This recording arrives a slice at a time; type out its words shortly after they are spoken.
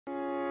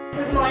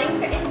Good morning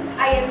friends,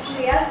 I am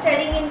Shreya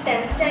studying in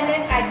 10th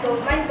standard at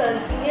Government Girls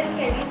Senior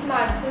Secondary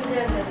Smart School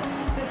Jalandhar.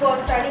 Before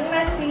starting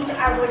my speech,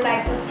 I would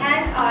like to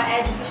thank our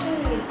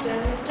Education Minister,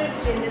 Mr.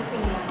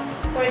 G.G.Sr.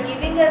 for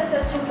giving us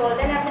such a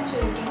golden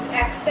opportunity to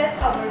express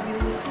our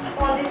views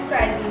on this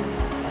crisis.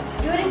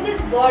 During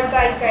this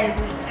worldwide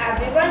crisis,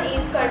 everyone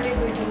is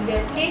contributing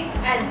their tips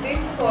and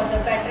bits for the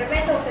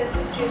betterment of the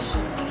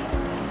situation.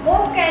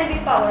 Hope can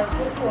be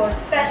powerful force,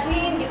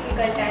 especially in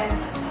difficult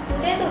times.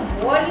 Today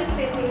the world is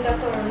facing the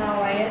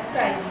coronavirus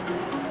crisis,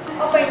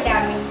 a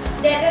pandemic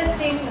that has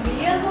changed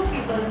millions of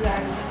people's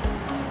lives.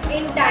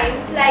 In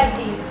times like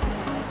these,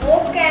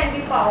 hope can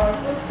be a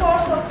powerful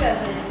source of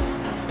resilience.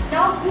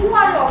 Now who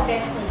are locked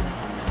at home?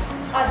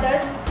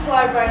 Others who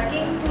are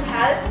working to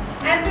help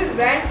and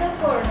prevent the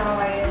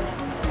coronavirus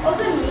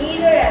also need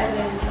the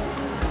resilience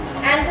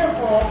and the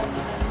hope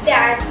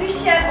that we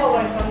shall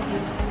overcome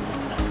this.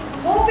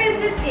 Hope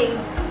is the thing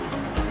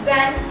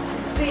when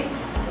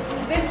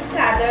with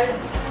feathers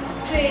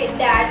tray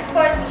that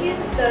purchase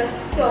the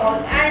soul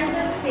and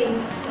the sing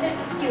the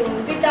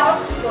tune without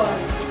word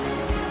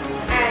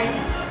and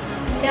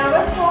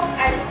never stop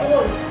at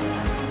all.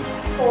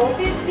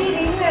 Hope is the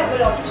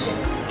renewable option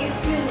if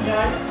you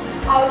run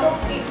out of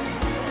it.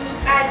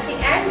 At the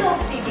end of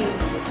the day,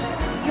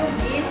 you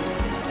get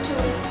to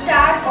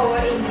start over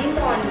in the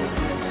morning.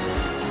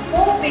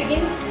 Hope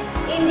begins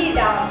in the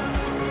dark.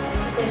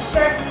 The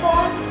short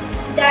form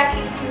that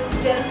if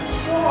you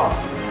just show up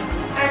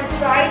and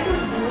try to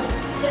do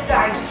the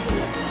right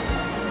things,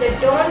 the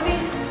dawn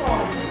will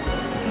come.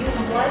 You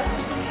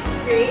must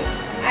pray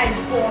and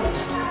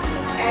watch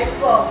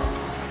and work.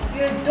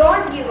 You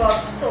don't give up,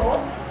 so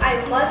I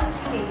must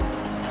say,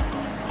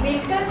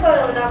 मिलकर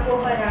corona को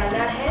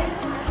हराना है,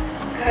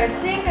 घर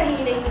से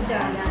कहीं नहीं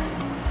जाना है,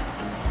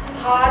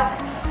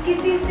 हाथ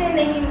किसी से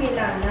नहीं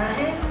मिलाना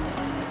है,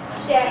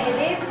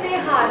 चेहरे पे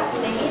हाथ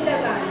नहीं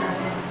लगाना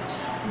है,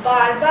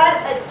 बार बार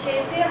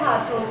अच्छे से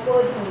हाथों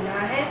को धोना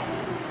है,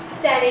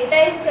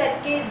 सैनिटाइज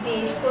करके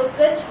देश को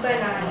स्वच्छ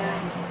बनाना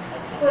है।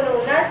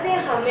 कोरोना से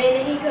हमें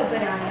नहीं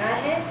घबराना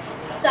है,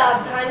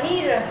 सावधानी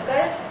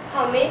रखकर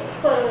हमें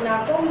कोरोना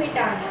को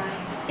मिटाना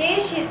है।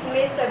 देश हित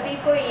में सभी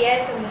को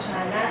यह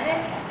समझाना है।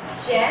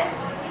 जय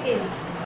हिंद।